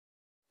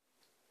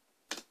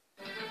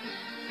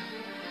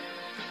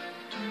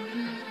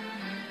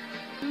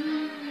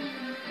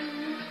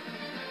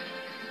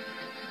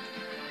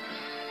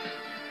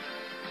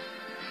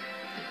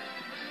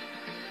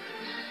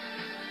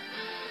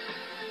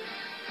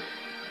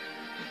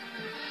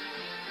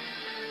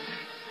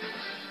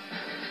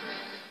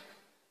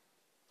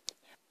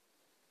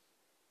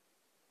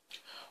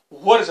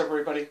What is up,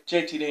 everybody?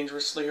 JT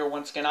Dangerously here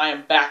once again. I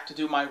am back to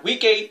do my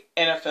Week 8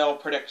 NFL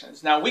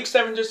predictions. Now, Week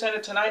 7 just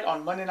ended tonight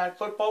on Monday Night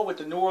Football with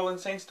the New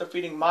Orleans Saints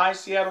defeating my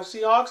Seattle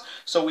Seahawks.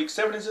 So Week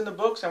 7 is in the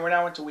books, and we're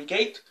now into Week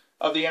 8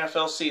 of the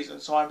NFL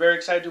season. So I'm very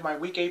excited to do my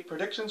Week 8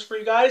 predictions for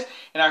you guys,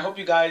 and I hope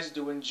you guys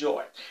do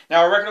enjoy.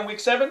 Now, our record in Week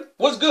 7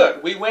 was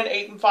good. We went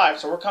 8-5,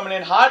 so we're coming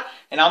in hot,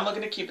 and I'm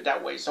looking to keep it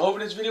that way. So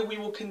hoping this video we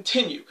will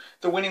continue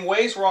the winning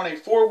ways. We're on a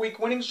 4-week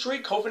winning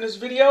streak. Hoping this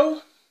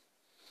video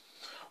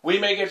we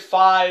make it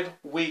 5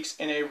 weeks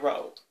in a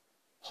row.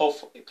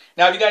 Hopefully.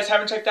 Now, if you guys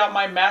haven't checked out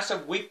my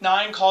massive Week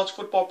 9 college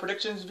football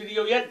predictions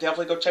video yet,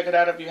 definitely go check it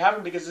out if you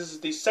haven't, because this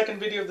is the second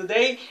video of the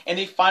day and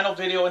the final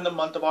video in the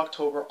month of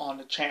October on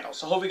the channel.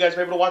 So hope you guys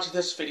are able to watch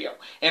this video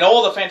and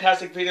all the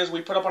fantastic videos we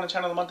put up on the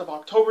channel in the month of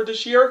October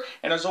this year.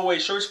 And as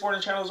always, show your support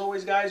on the channel as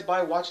always, guys,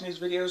 by watching these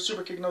videos,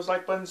 super kicking those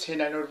like buttons, hitting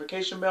that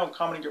notification bell, and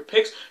commenting your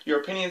picks, your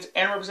opinions,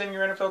 and representing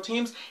your NFL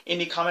teams in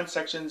the comment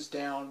sections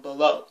down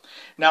below.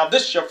 Now, if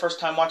this is your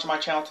first time watching my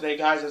channel today,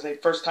 guys, as a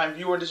first-time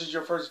viewer, this is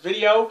your first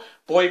video,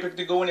 boy, you picked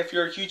to go in if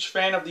you're a huge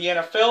fan of the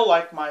NFL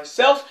like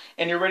myself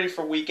and you're ready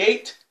for Week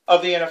 8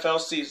 of the NFL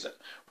season.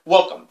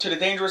 Welcome to the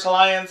Dangerous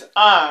Alliance.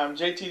 I'm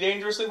JT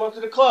Dangerously.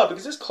 Welcome to the club,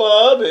 because this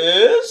club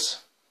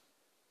is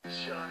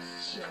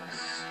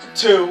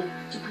 2.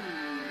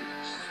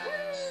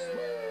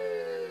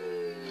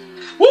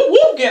 Woo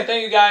woo! Again,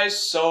 thank you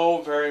guys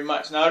so very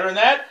much. Now, other than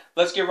that,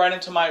 let's get right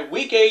into my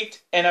Week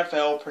 8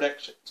 NFL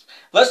predictions.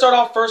 Let's start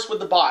off first with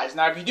the buys.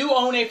 Now, if you do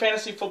own a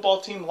fantasy football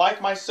team like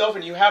myself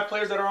and you have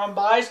players that are on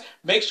buys,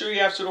 make sure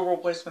you have suitable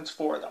replacements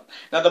for them.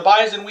 Now, the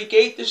buys in Week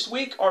 8 this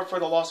week are for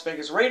the Las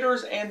Vegas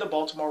Raiders and the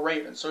Baltimore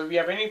Ravens. So if you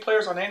have any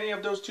players on any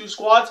of those two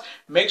squads,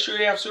 make sure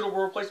you have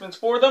suitable replacements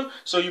for them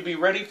so you'll be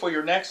ready for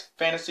your next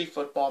fantasy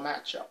football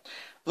matchup.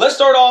 Let's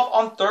start off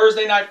on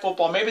Thursday Night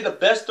Football. Maybe the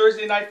best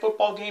Thursday Night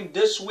Football game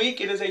this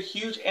week. It is a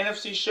huge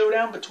NFC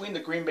showdown between the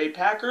Green Bay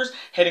Packers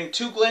heading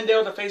to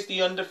Glendale to face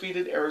the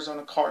undefeated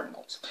Arizona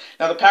Cardinals.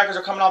 Now, the Packers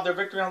are coming off their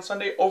victory on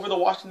Sunday over the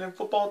Washington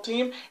Football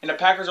Team, and the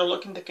Packers are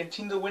looking to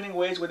continue the winning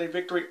ways with a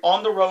victory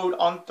on the road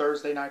on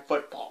Thursday Night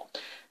Football.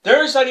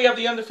 There's side, you have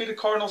the undefeated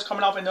Cardinals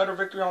coming off another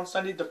victory on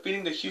Sunday,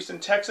 defeating the Houston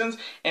Texans.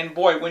 And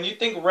boy, when you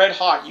think red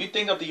hot, you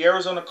think of the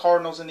Arizona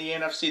Cardinals in the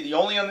NFC, the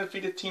only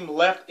undefeated team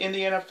left in the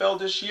NFL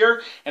this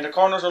year. And the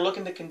Cardinals are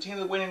looking to continue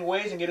the winning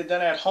ways and get it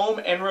done at home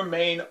and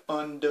remain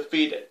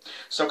undefeated.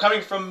 So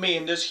coming from me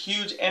in this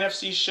huge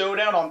NFC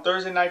showdown on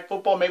Thursday Night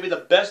Football, maybe the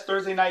best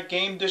Thursday night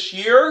game this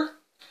year,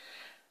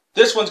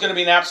 this one's going to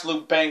be an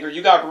absolute banger.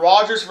 You got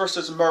Rodgers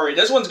versus Murray.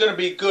 This one's going to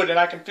be good, and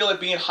I can feel it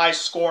being high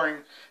scoring.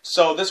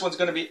 So this one's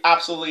going to be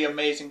absolutely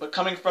amazing. But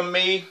coming from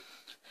me,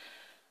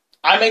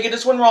 I may get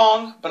this one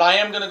wrong, but I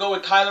am going to go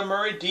with Kyler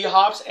Murray,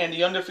 D-Hops, and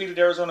the undefeated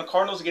Arizona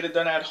Cardinals to get it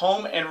done at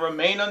home and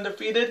remain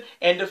undefeated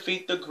and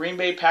defeat the Green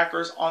Bay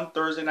Packers on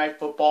Thursday Night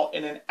Football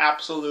in an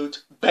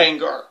absolute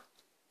banger.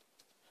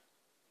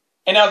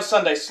 And now the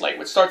Sunday slate,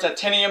 which starts at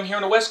 10 a.m. here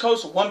on the West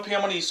Coast, 1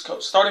 p.m. on the East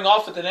Coast. Starting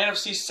off with an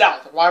NFC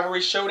South, a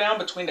rivalry showdown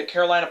between the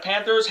Carolina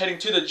Panthers heading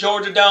to the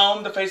Georgia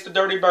Dome to face the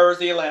Dirty Birds,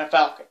 the Atlanta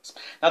Falcons.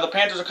 Now, the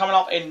Panthers are coming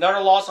off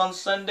another loss on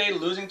Sunday,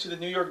 losing to the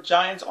New York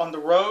Giants on the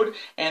road,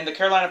 and the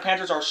Carolina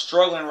Panthers are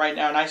struggling right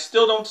now. And I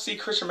still don't see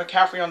Christian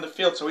McCaffrey on the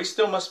field, so he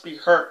still must be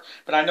hurt.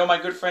 But I know my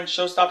good friend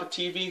Showstopper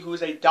TV, who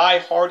is a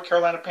die-hard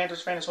Carolina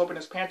Panthers fan, is hoping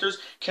his Panthers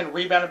can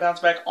rebound and bounce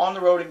back on the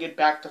road and get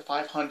back to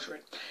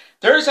 500.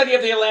 There's the idea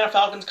of the Atlanta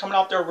Falcons coming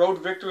off their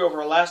road victory over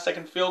a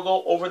last-second field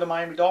goal over the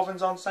Miami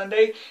Dolphins on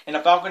Sunday, and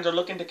the Falcons are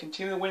looking to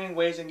continue the winning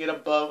ways and get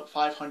above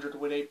 500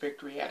 with a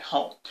victory at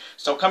home.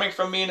 So coming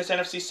from me in this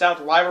NFC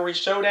South rivalry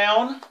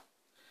showdown,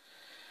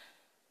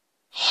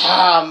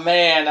 Sam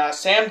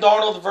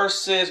Darnold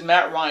versus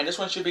Matt Ryan. This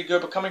one should be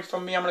good, but coming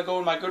from me, I'm going to go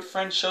with my good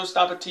friend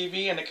Showstopper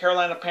TV and the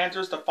Carolina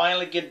Panthers to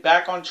finally get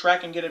back on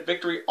track and get a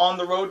victory on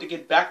the road to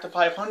get back to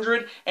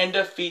 500 and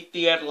defeat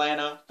the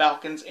Atlanta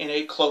Falcons in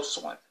a close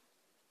one.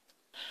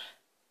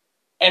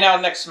 And now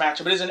the next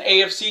matchup, it is an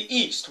AFC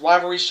East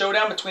rivalry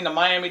showdown between the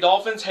Miami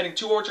Dolphins heading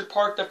to Orchard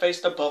Park to face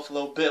the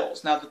Buffalo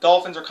Bills. Now, the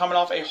Dolphins are coming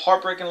off a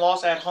heartbreaking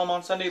loss at home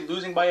on Sunday,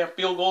 losing by a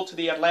field goal to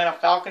the Atlanta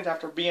Falcons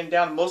after being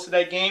down most of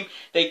that game.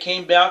 They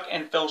came back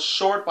and fell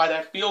short by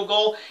that field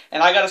goal,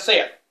 and I gotta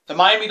say it, the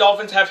Miami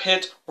Dolphins have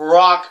hit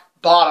rock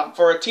bottom.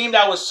 For a team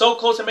that was so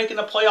close to making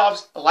the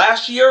playoffs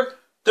last year,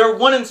 they're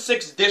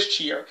 1-6 this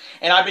year,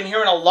 and I've been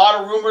hearing a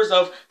lot of rumors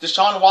of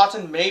Deshaun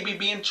Watson maybe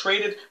being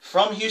traded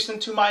from Houston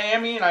to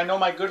Miami, and I know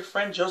my good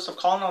friend Joseph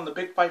Collin on the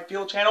Big Fight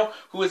Field channel,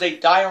 who is a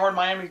diehard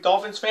Miami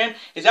Dolphins fan,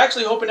 is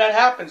actually hoping that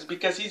happens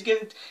because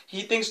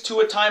he thinks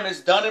Tua time is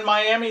done in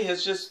Miami.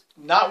 It's just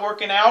not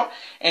working out,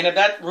 and if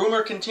that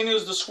rumor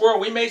continues to swirl,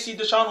 we may see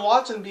Deshaun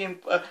Watson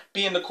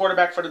being the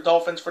quarterback for the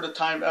Dolphins for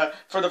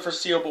the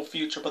foreseeable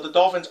future. But the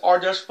Dolphins are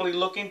desperately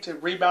looking to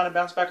rebound and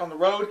bounce back on the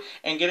road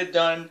and get it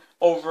done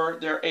over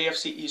their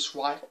AFC East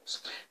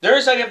rivals. There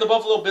is the idea of the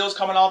Buffalo Bills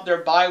coming off their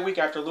bye week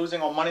after losing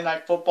on Monday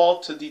Night Football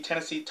to the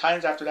Tennessee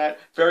Titans after that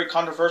very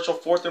controversial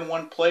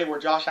 4th-and-1 play where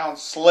Josh Allen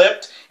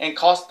slipped and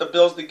cost the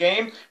Bills the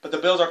game. But the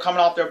Bills are coming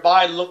off their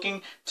bye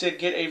looking to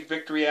get a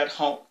victory at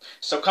home.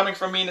 So coming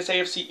from me in this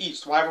AFC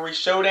East. Rivalry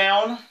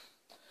showdown.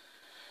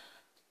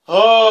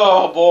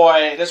 Oh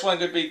boy, this one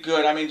could be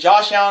good. I mean,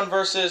 Josh Allen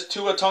versus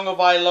Tua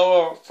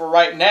Tagovailoa for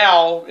right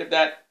now, if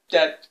that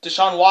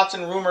Deshaun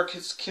Watson rumor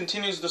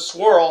continues to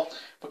swirl.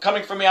 But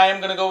coming from me, I am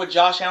going to go with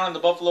Josh Allen and the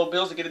Buffalo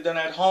Bills to get it done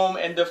at home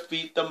and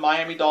defeat the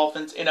Miami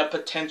Dolphins in a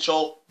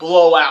potential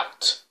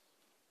blowout.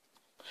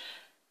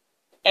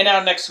 And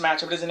now next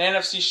matchup, it is an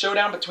NFC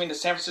showdown between the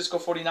San Francisco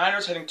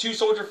 49ers heading to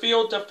Soldier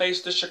Field to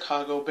face the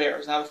Chicago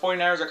Bears. Now the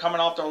 49ers are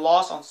coming off their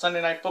loss on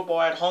Sunday Night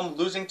Football at home,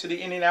 losing to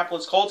the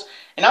Indianapolis Colts.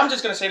 And I'm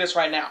just going to say this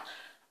right now.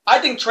 I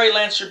think Trey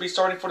Lance should be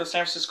starting for the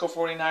San Francisco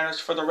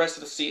 49ers for the rest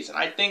of the season.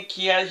 I think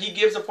he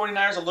gives the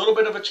 49ers a little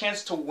bit of a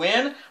chance to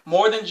win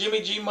more than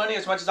Jimmy G Money.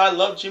 As much as I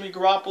love Jimmy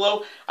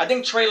Garoppolo, I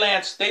think Trey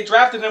Lance, they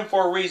drafted him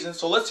for a reason,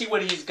 so let's see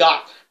what he's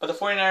got. But the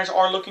 49ers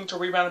are looking to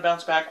rebound and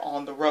bounce back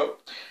on the road.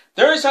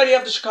 There is how you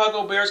have the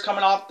Chicago Bears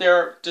coming off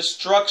their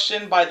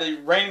destruction by the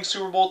reigning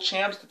Super Bowl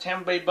champs, the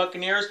Tampa Bay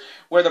Buccaneers,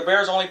 where the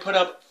Bears only put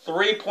up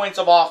 3 points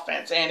of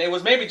offense. And it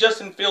was maybe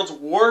Justin Fields'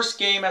 worst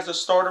game as a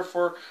starter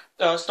for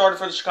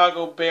the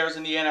Chicago Bears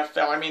in the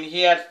NFL. I mean,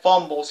 he had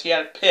fumbles, he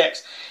had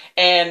picks.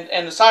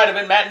 And the side of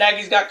it, Matt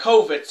Nagy's got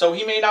COVID, so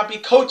he may not be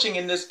coaching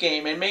in this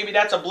game. And maybe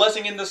that's a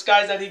blessing in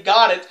disguise that he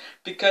got it,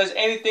 because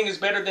anything is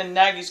better than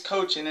Nagy's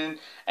coaching.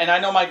 And I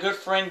know my good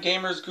friend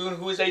Gamers Goon,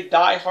 who is a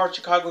die-hard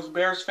Chicago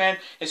Bears fan,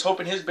 is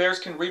hoping his Bears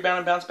can rebound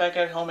and bounce back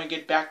at home and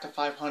get back to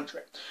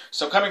 500.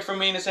 So coming from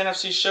me in this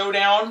NFC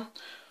showdown,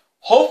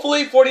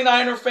 hopefully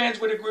 49er fans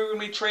would agree with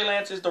me. Trey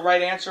Lance is the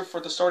right answer for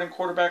the starting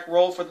quarterback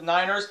role for the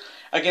Niners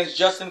against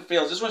Justin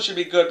Fields. This one should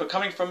be good, but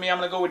coming from me, I'm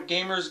going to go with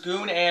Gamers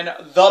Goon and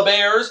the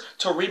Bears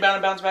to rebound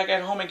and bounce back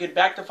at home and get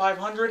back to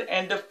 500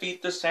 and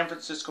defeat the San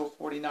Francisco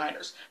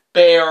 49ers.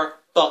 Bear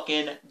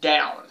fucking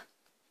down.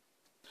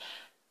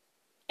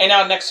 And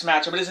now next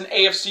matchup, it is an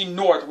AFC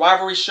North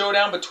rivalry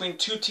showdown between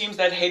two teams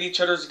that hate each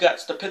other's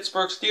guts. The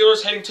Pittsburgh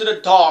Steelers heading to the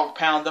dog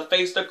pound to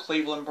face the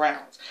Cleveland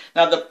Browns.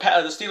 Now the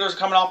Steelers are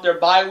coming off their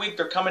bye week.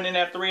 They're coming in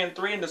at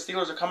 3-3, and the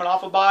Steelers are coming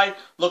off a bye,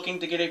 looking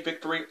to get a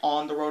victory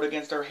on the road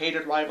against their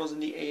hated rivals in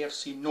the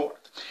AFC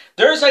North.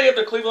 There's how you have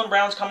the Cleveland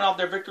Browns coming off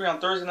their victory on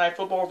Thursday Night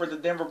Football over the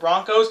Denver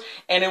Broncos,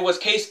 and it was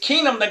Case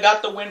Keenum that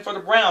got the win for the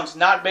Browns,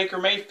 not Baker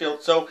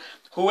Mayfield. So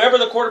whoever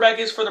the quarterback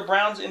is for the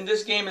Browns in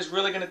this game is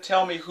really going to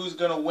tell me who's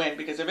going to win.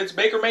 Because if it's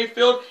Baker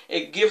Mayfield,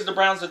 it gives the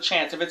Browns a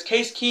chance. If it's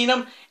Case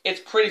Keenum,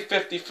 it's pretty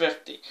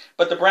 50-50.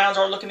 But the Browns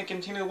are looking to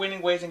continue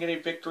winning ways and get a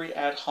victory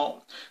at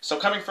home. So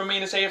coming from me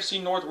in this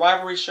AFC North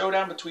rivalry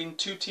showdown between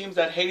two teams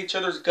that hate each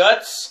other's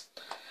guts,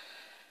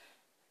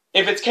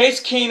 if it's Case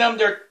Keenum,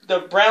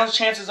 the Browns'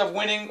 chances of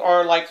winning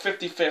are like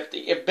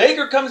 50-50. If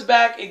Baker comes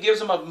back, it gives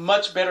them a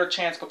much better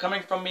chance. But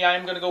coming from me, I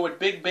am going to go with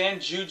Big Ben,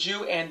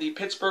 Juju, and the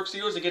Pittsburgh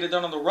Steelers to get it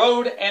done on the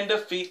road and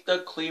defeat the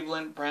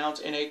Cleveland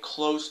Browns in a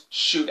close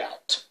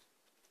shootout.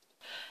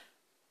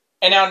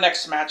 And now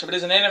next matchup, it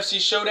is an NFC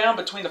showdown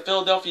between the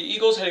Philadelphia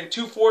Eagles heading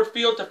to Ford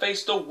Field to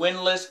face the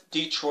winless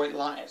Detroit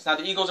Lions. Now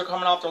the Eagles are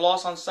coming off their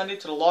loss on Sunday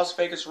to the Las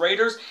Vegas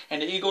Raiders,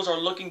 and the Eagles are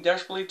looking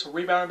desperately to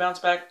rebound and bounce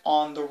back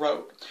on the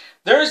road.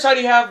 There's how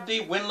you have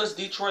the winless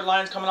Detroit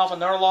Lions coming off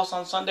another loss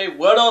on Sunday.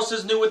 What else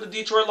is new with the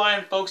Detroit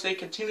Lions, folks? They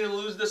continue to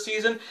lose this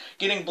season,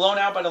 getting blown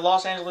out by the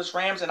Los Angeles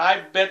Rams, and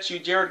I bet you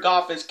Jared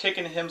Goff is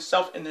kicking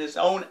himself in his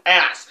own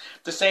ass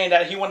to saying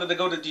that he wanted to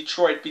go to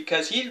Detroit,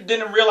 because he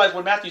didn't realize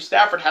what Matthew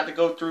Stafford had to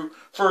go through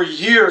for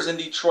years in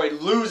Detroit,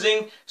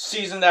 losing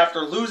season after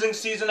losing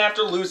season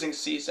after losing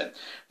season.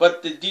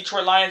 But the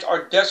Detroit Lions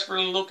are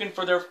desperately looking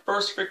for their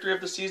first victory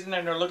of the season,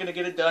 and they're looking to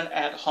get it done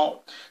at home.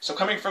 So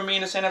coming from me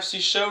in this NFC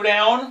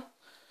showdown,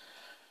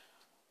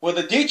 will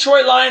the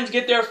Detroit Lions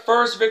get their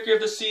first victory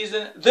of the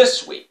season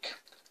this week?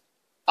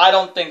 I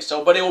don't think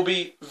so, but it will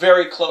be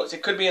very close.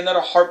 It could be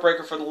another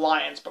heartbreaker for the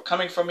Lions. But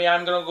coming from me,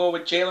 I'm going to go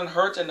with Jalen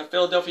Hurts and the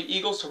Philadelphia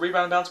Eagles to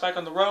rebound and bounce back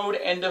on the road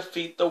and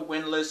defeat the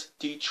winless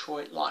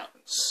Detroit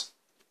Lions.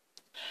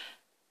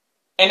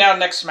 And now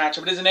next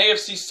matchup, it is an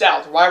AFC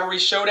South rivalry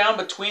showdown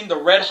between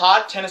the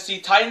red-hot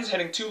Tennessee Titans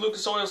heading to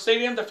Lucas Oil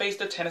Stadium to face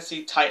the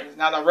Tennessee Titans.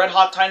 Now the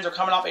red-hot Titans are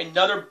coming off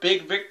another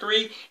big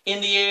victory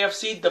in the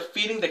AFC,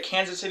 defeating the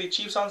Kansas City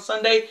Chiefs on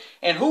Sunday.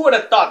 And who would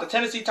have thought the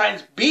Tennessee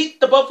Titans beat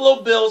the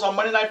Buffalo Bills on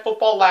Monday Night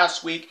Football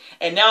last week,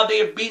 and now they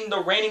have beaten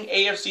the reigning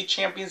AFC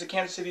champions, the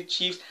Kansas City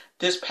Chiefs,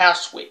 this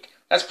past week.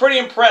 That's pretty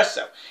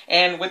impressive.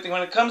 And when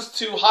it comes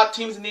to hot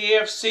teams in the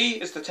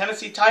AFC, it's the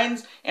Tennessee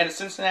Titans and the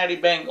Cincinnati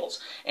Bengals.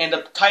 And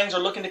the Titans are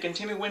looking to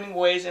continue winning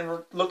ways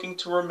and looking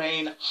to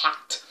remain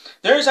hot.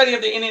 There's how you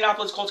have the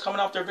Indianapolis Colts coming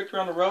off their victory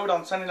on the road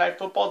on Sunday Night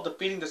Football,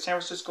 defeating the San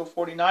Francisco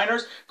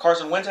 49ers.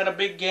 Carson Wentz had a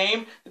big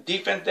game. The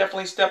defense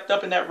definitely stepped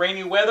up in that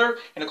rainy weather.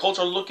 And the Colts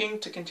are looking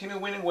to continue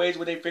winning ways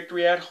with a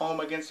victory at home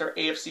against their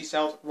AFC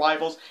South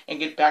rivals and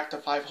get back to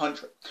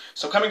 500.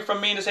 So coming from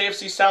me in this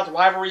AFC South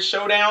rivalry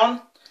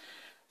showdown,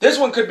 this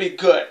one could be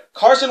good.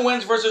 Carson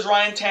Wentz versus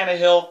Ryan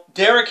Tannehill.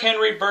 Derrick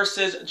Henry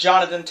versus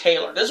Jonathan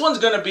Taylor. This one's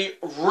going to be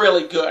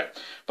really good.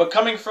 But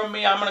coming from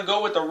me, I'm going to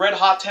go with the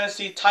red-hot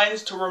Tennessee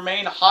Titans to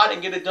remain hot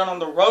and get it done on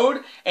the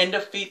road and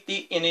defeat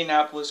the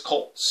Indianapolis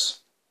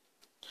Colts.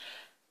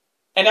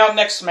 And now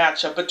next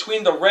matchup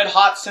between the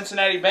red-hot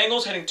Cincinnati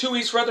Bengals heading to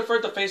East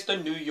Rutherford to face the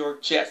New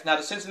York Jets. Now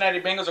the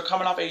Cincinnati Bengals are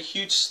coming off a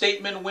huge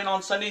statement win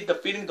on Sunday,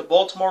 defeating the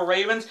Baltimore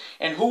Ravens.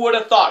 And who would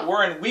have thought?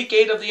 We're in Week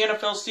 8 of the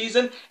NFL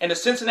season, and the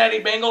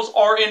Cincinnati Bengals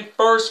are in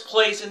first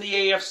place in the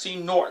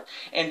AFC North.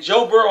 And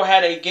Joe Burrow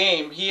had a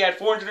game. He had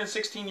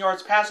 416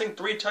 yards passing,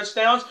 3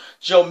 touchdowns.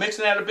 Joe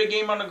Mixon had a big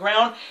game on the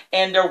ground,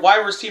 and their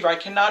wide receiver, I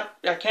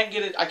can't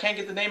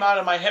get the name out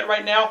of my head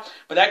right now,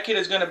 but that kid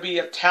is going to be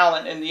a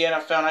talent in the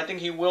NFL, and I think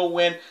he will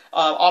win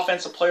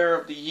Offensive Player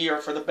of the Year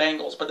for the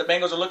Bengals. But the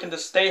Bengals are looking to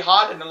stay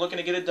hot, and they're looking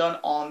to get it done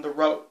on the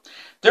road.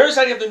 There's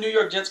side, you have the New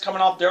York Jets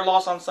coming off their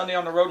loss on Sunday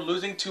on the road,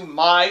 losing to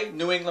my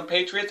New England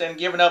Patriots and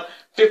giving up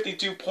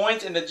 52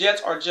 points. And the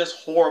Jets are just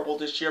horrible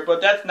this year.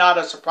 But that's not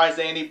a surprise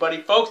to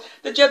anybody, folks.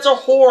 The Jets are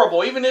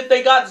horrible, even if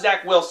they got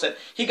Zach Wilson.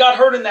 He got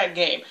hurt in that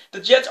game.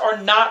 The Jets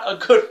are not a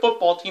good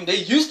football team. They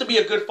used to be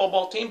a good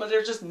football team, but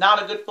they're just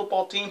not a good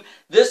football team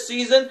this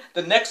season,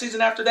 the next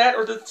season after that,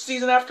 or the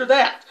season after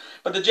that.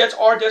 But the Jets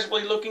are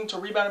desperately looking to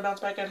rebound and bounce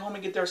back at home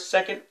and get their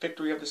second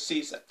victory of the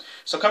season.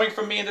 So coming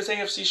from me in this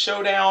AFC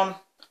showdown,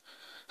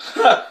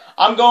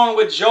 I'm going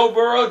with Joe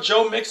Burrow,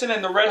 Joe Mixon,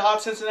 and the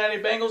red-hot Cincinnati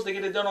Bengals to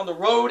get it done on the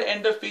road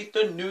and defeat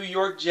the New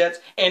York Jets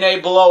in a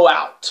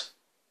blowout.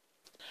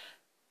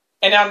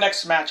 And now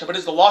next matchup, it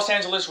is the Los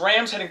Angeles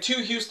Rams heading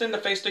to Houston to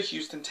face the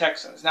Houston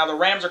Texans. Now the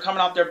Rams are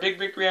coming off their big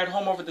victory at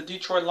home over the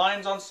Detroit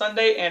Lions on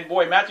Sunday, and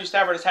boy, Matthew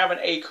Stafford is having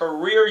a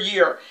career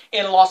year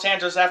in Los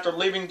Angeles after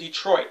leaving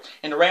Detroit.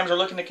 And the Rams are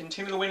looking to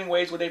continue the winning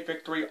ways with a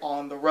victory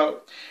on the road.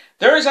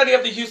 There is how you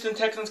have the Houston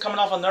Texans coming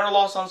off another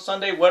loss on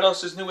Sunday. What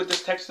else is new with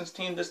this Texans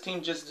team? This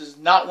team just does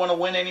not want to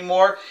win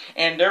anymore,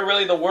 and they're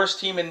really the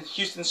worst team in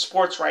Houston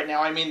sports right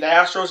now. I mean, the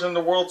Astros are in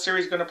the World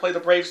Series going to play the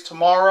Braves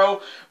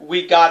tomorrow.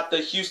 We got the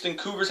Houston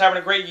Cougars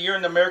having a great year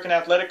in the American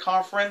Athletic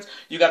Conference.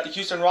 You got the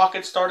Houston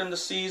Rockets starting the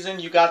season.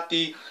 You got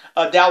the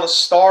Dallas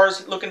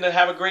Stars looking to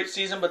have a great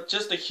season, but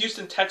just the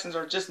Houston Texans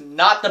are just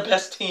not the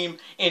best team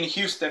in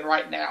Houston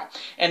right now.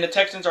 And the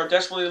Texans are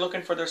desperately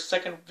looking for their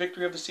second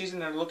victory of the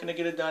season, and they're looking to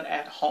get it done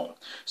at home.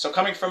 So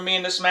coming from me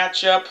in this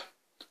matchup,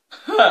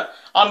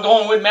 I'm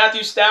going with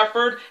Matthew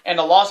Stafford and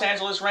the Los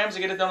Angeles Rams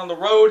to get it done on the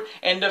road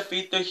and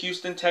defeat the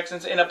Houston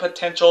Texans in a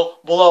potential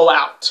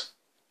blowout.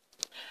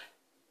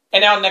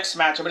 And now next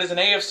matchup, it is an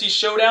AFC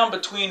showdown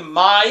between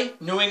my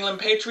New England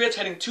Patriots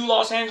heading to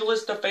Los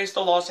Angeles to face the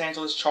Los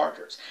Angeles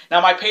Chargers.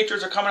 Now my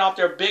Patriots are coming off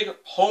their big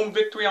home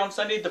victory on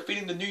Sunday,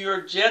 defeating the New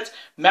York Jets.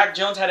 Mac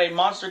Jones had a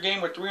monster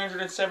game with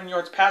 307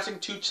 yards passing,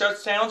 2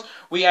 touchdowns.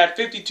 We had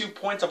 52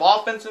 points of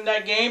offense in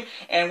that game,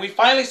 and we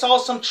finally saw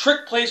some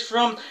trick plays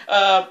from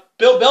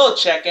Bill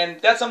Belichick, and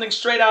that's something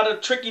straight out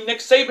of tricky Nick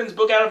Saban's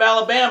book out of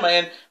Alabama.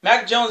 And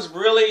Mac Jones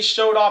really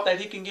showed off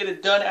that he can get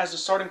it done as the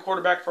starting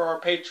quarterback for our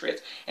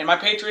Patriots. And my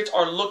Patriots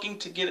are looking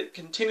to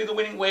continue the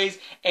winning ways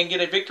and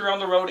get a victory on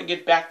the road and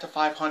get back to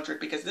 500,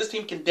 because this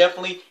team can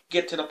definitely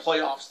get to the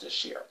playoffs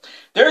this year.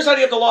 There's how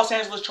you have the Los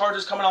Angeles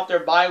Chargers coming off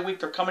their bye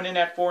week. They're coming in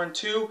at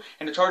 4-2,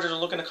 and the Chargers are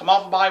looking to come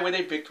off a bye with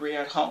a victory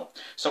at home.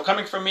 So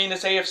coming from me in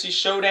this AFC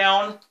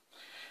showdown,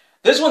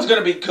 this one's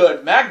going to be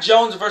good. Mac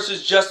Jones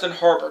versus Justin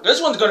Herbert. This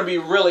one's going to be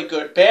really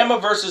good.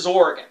 Bama versus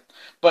Oregon.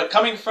 But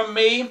coming from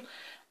me,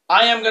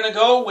 I am going to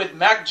go with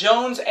Mac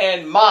Jones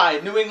and my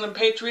New England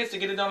Patriots to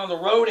get it done on the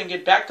road and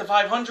get back to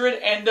 500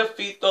 and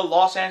defeat the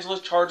Los Angeles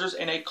Chargers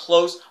in a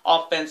close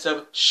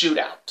offensive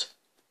shootout.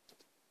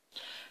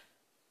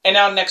 And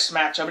now next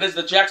matchup, it is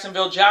the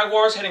Jacksonville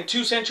Jaguars heading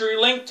to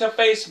CenturyLink to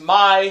face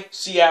my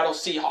Seattle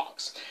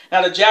Seahawks.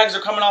 Now the Jags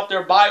are coming off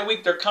their bye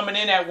week. They're coming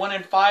in at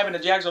 1-5, and the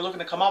Jags are looking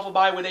to come off a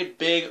bye with a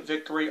big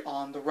victory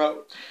on the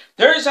road.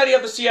 There is how you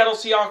have the Seattle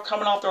Seahawks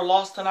coming off their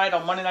loss tonight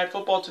on Monday Night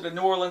Football to the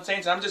New Orleans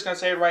Saints, and I'm just going to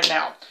say it right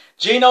now.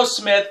 Geno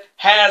Smith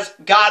has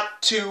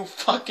got to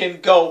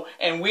fucking go,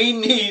 and we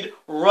need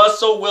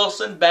Russell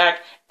Wilson back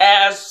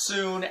as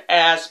soon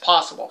as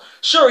possible.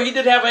 Sure, he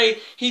did have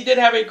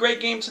a great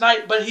game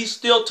tonight, but he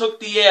still took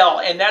the L,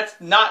 and that's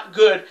not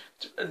good.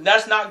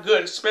 That's not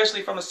good,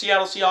 especially from a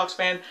Seattle Seahawks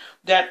fan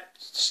that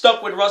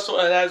stuck with Russell,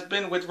 has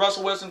been with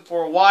Russell Wilson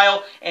for a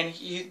while, and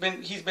he's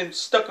been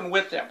stuck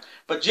with him.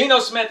 But Geno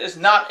Smith is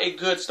not a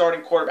good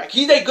starting quarterback.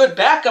 He's a good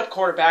backup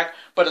quarterback,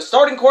 but a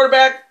starting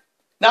quarterback,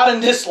 not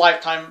in this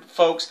lifetime,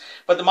 folks.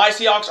 But the my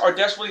Seahawks are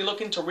desperately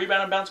looking to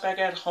rebound and bounce back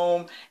at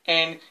home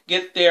and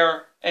get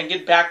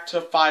back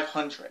to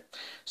 500.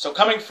 So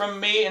coming from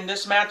me in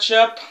this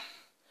matchup,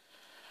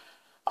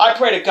 I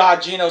pray to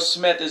God Geno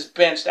Smith is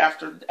benched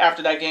after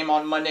that game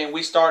on Monday and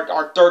we start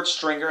our third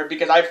stringer,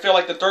 because I feel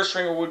like the third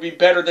stringer would be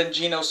better than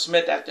Geno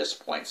Smith at this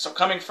point. So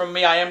coming from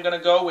me, I am going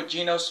to go with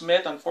Geno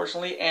Smith,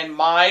 unfortunately, and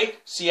my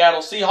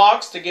Seattle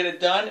Seahawks to get it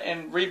done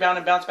and rebound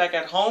and bounce back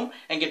at home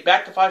and get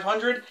back to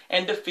 500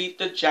 and defeat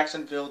the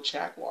Jacksonville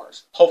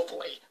Jaguars,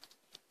 hopefully.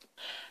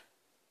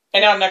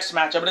 And now next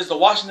matchup, it is the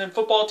Washington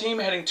football team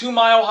heading 2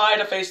 Mile High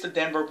to face the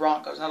Denver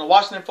Broncos. Now the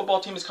Washington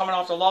football team is coming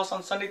off the loss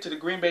on Sunday to the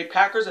Green Bay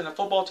Packers, and the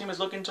football team is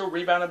looking to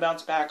rebound and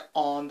bounce back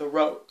on the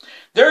road.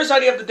 Their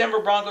side, you have the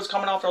Denver Broncos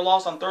coming off their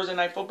loss on Thursday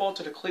Night Football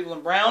to the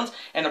Cleveland Browns,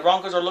 and the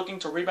Broncos are looking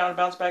to rebound and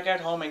bounce back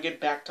at home and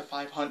get back to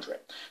 500.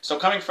 So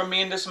coming from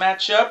me in this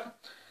matchup,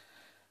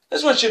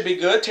 this one should be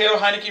good. Taylor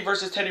Heinicke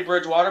versus Teddy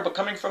Bridgewater. But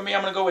coming from me,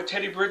 I'm going to go with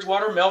Teddy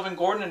Bridgewater, Melvin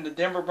Gordon, and the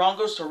Denver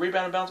Broncos to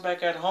rebound and bounce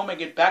back at home and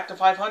get back to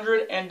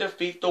 500 and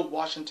defeat the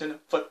Washington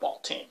football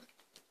team.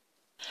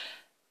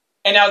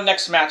 And now the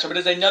next matchup. It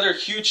is another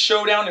huge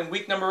showdown in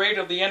week number 8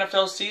 of the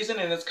NFL season,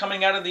 and it's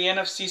coming out of the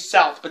NFC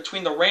South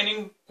between the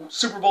reigning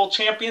Super Bowl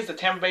champions, the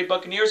Tampa Bay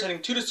Buccaneers,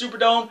 heading to the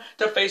Superdome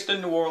to face the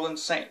New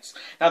Orleans Saints.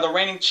 Now the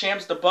reigning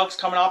champs, the Bucs,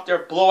 coming off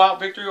their blowout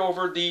victory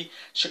over the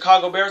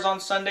Chicago Bears on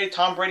Sunday.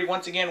 Tom Brady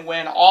once again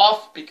went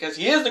off because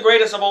he is the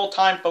greatest of all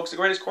time, folks, the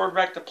greatest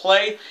quarterback to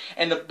play,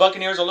 and the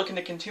Buccaneers are looking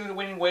to continue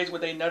winning ways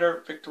with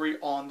another victory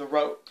on the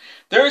road.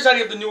 There is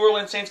the New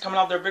Orleans Saints coming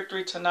off their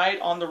victory tonight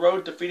on the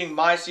road, defeating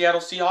my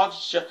Seattle Seahawks.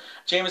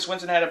 Jameis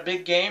Winston had a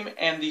big game,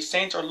 and the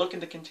Saints are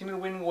looking to continue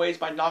winning ways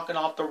by knocking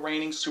off the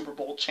reigning Super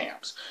Bowl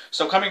champs.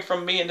 So coming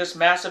from me in this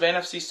massive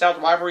NFC South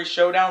rivalry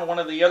showdown, one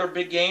of the other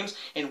big games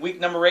in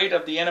week number 8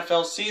 of the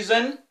NFL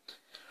season,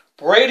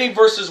 Brady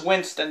versus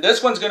Winston.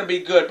 This one's going to be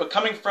good, but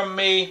coming from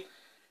me,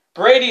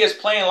 Brady is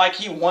playing like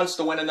he wants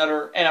to win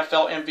another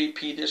NFL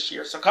MVP this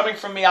year. So coming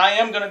from me, I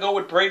am going to go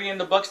with Brady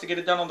and the Bucs to get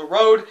it done on the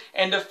road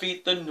and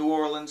defeat the New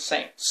Orleans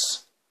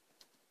Saints.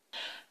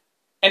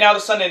 And now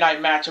the Sunday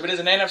night matchup. It is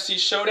an NFC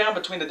showdown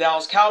between the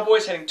Dallas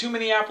Cowboys heading to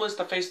Minneapolis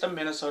to face the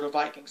Minnesota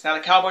Vikings. Now the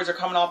Cowboys are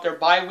coming off their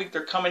bye week.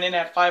 They're coming in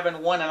at 5-1,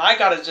 and I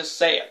gotta just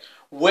say it.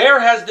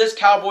 Where has this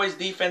Cowboys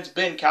defense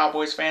been,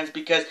 Cowboys fans?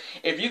 Because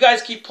if you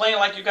guys keep playing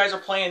like you guys are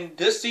playing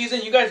this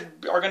season, you guys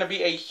are going to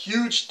be a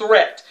huge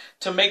threat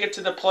to make it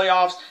to the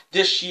playoffs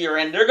this year.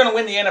 And they're going to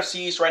win the NFC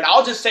East right now.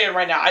 I'll just say it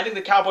right now. I think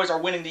the Cowboys are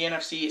winning the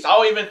NFC East.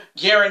 I'll even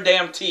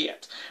guarantee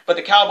it. But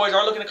the Cowboys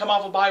are looking to come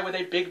off a bye with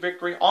a big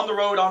victory on the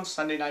road on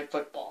Sunday Night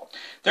Football.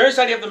 Their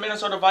side, you have the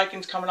Minnesota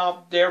Vikings coming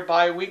off their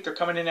bye week. They're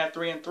coming in at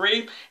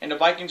 3-3. And the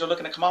Vikings are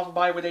looking to come off a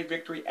bye with a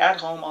victory at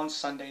home on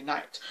Sunday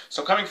night.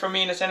 So coming from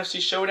me in this NFC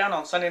showdown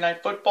on Sunday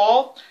Night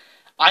Football,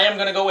 I am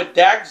going to go with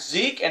Dak,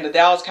 Zeke, and the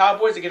Dallas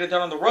Cowboys to get it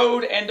done on the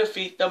road and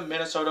defeat the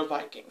Minnesota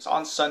Vikings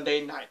on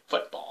Sunday Night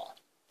Football.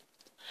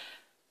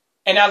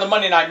 And now the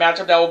Monday night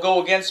matchup that will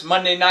go against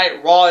Monday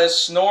Night Raw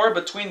as Snore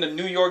between the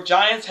New York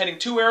Giants heading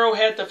to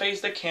Arrowhead to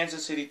face the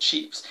Kansas City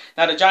Chiefs.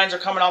 Now the Giants are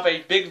coming off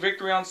a big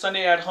victory on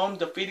Sunday at home,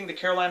 defeating the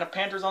Carolina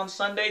Panthers on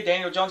Sunday.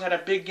 Daniel Jones had a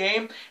big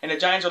game, and the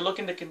Giants are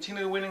looking to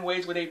continue winning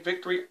ways with a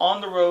victory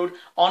on the road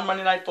on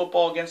Monday Night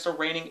Football against the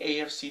reigning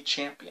AFC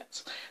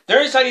champions.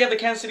 Their side, you have the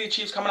Kansas City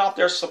Chiefs coming off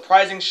their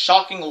surprising,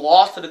 shocking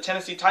loss to the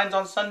Tennessee Titans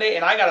on Sunday,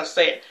 and I gotta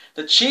say it,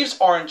 the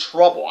Chiefs are in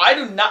trouble.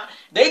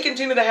 They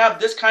continue to have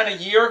this kind of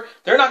year,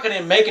 they're not going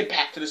to make it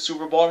back to the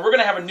Super Bowl, and we're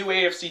going to have a new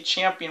AFC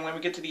champion when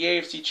we get to the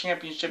AFC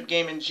Championship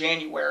game in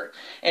January.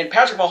 And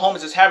Patrick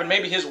Mahomes is having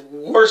maybe his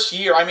worst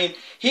year. I mean,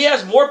 he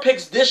has more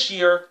picks this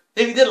year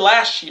than he did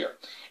last year.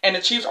 And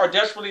the Chiefs are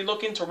desperately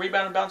looking to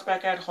rebound and bounce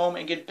back at home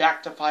and get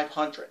back to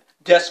 500.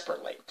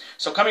 Desperately.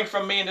 So coming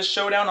from me in this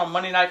showdown on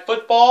Monday Night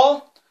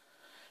Football,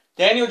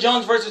 Daniel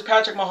Jones versus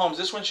Patrick Mahomes.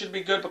 This one should be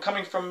good, but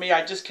coming from me,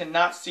 I just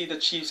cannot see the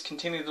Chiefs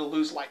continue to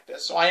lose like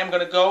this. So I am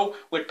going to go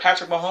with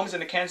Patrick Mahomes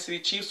and the Kansas City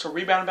Chiefs to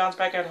rebound and bounce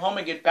back at home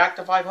and get back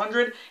to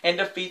 500 and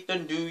defeat the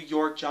New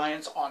York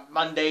Giants on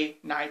Monday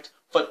Night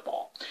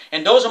Football.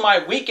 And those are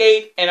my Week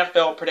 8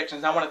 NFL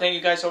predictions. Now, I want to thank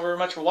you guys so very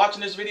much for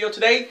watching this video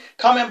today.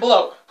 Comment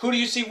below. Who do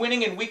you see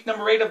winning in week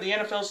number 8 of the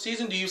NFL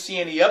season? Do you see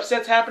any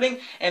upsets happening?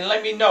 And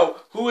let me know,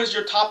 who is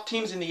your top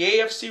teams in the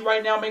AFC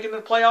right now making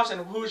the playoffs,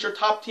 and who is your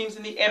top teams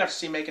in the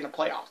NFC making the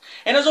playoffs?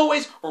 And as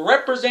always,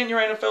 represent your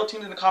NFL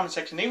teams in the comment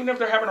section. Even if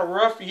they're having a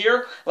rough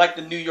year, like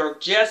the New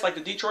York Jets, like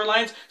the Detroit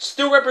Lions,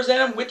 still represent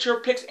them with your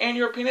picks and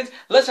your opinions.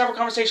 Let's have a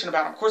conversation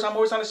about them. Of course, I'm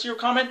always on to see your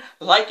comment,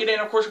 like it,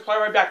 and of course, reply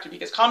right back to you,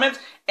 because comments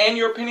and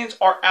your opinions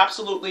are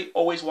absolutely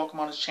always welcome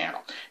on this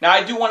channel. Now,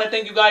 I do want to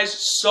thank you guys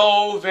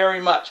so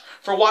very much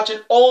for watching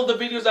all of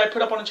the videos I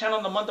put up on the channel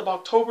in the month of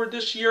October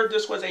this year.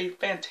 This was a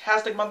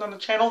fantastic month on the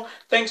channel.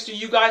 Thanks to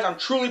you guys, I'm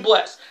truly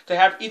blessed to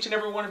have each and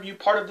every one of you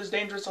part of this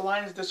Dangerous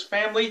Alliance, this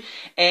family,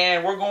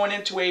 and we're going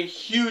into a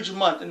huge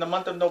month in the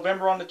month of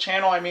November on the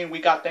channel. I mean, we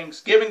got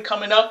Thanksgiving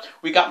coming up.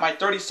 We got my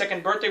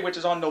 32nd birthday, which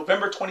is on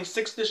November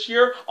 26th this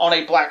year on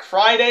a Black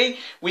Friday.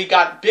 We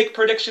got big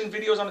prediction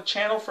videos on the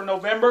channel for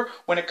November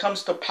when it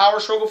comes to Power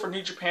Struggle for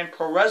New Japan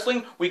Pro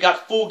Wrestling. We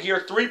got Full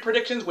Gear 3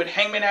 predictions with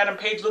Hangman Adam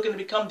Page looking to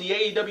become the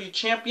AEW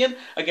champion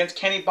against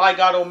Kenny By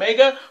God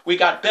Omega. We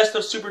got Best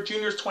of Super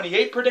Juniors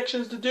 28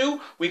 predictions to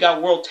do. We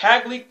got World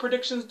Tag League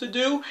predictions to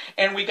do.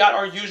 And we got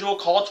our usual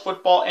college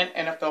football and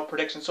NFL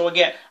predictions. So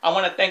again, I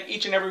want to thank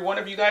each and every one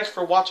of you guys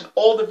for watching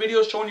all the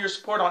videos, showing your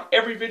support on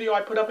every video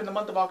I put up in the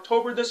month of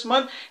October this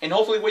month. And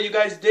hopefully what you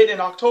guys did in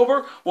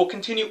October will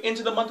continue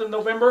into the month of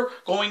November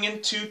going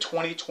into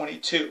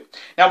 2022.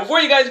 Now before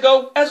you guys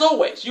go, as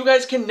always, you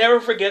guys can never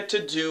forget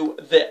to do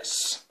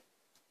this.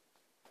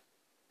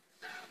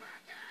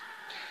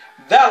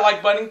 that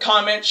like button,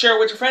 comment, share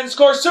with your friends, of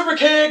course, super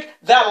kick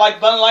that like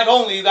button like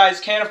only you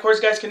guys can. Of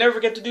course, you guys can never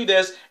forget to do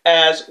this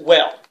as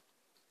well.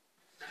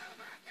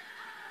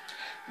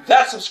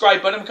 That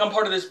subscribe button, become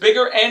part of this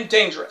bigger and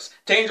dangerous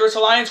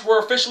alliance. We're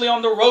officially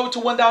on the road to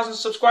 1,000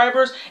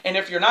 subscribers, and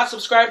if you're not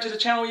subscribed to the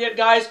channel yet,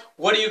 guys,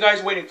 what are you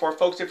guys waiting for,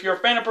 folks? If you're a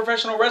fan of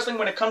professional wrestling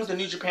when it comes to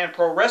New Japan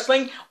Pro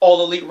Wrestling,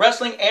 All Elite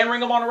Wrestling, and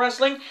Ring of Honor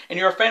Wrestling, and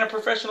you're a fan of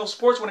professional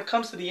sports when it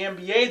comes to the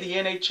NBA, the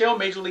NHL,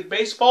 Major League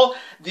Baseball,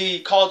 the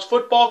college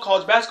football,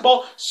 college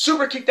basketball,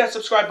 super kick that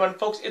subscribe button,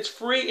 folks. It's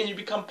free, and you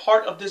become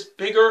part of this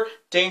bigger,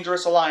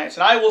 dangerous alliance.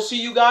 And I will see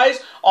you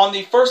guys on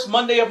the first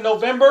Monday of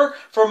November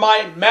for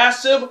my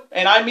massive,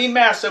 and I mean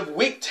massive,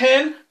 Week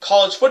 10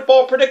 college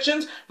football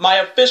predictions, my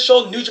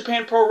official New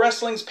Japan Pro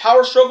Wrestling's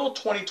Power Struggle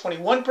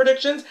 2021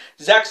 predictions,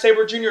 Zack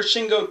Sabre Jr.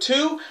 Shingo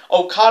 2,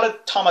 Okada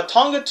Tama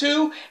Tonga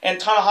 2, and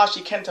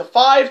Tanahashi Kenta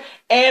 5,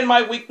 and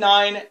my Week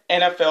 9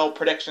 NFL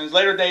predictions.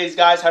 Later days,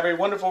 guys. Have a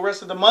wonderful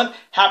rest of the month.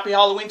 Happy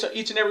Halloween to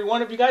each and every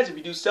one of you guys if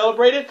you do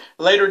celebrate it.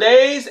 Later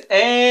days,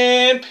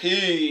 and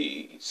peace.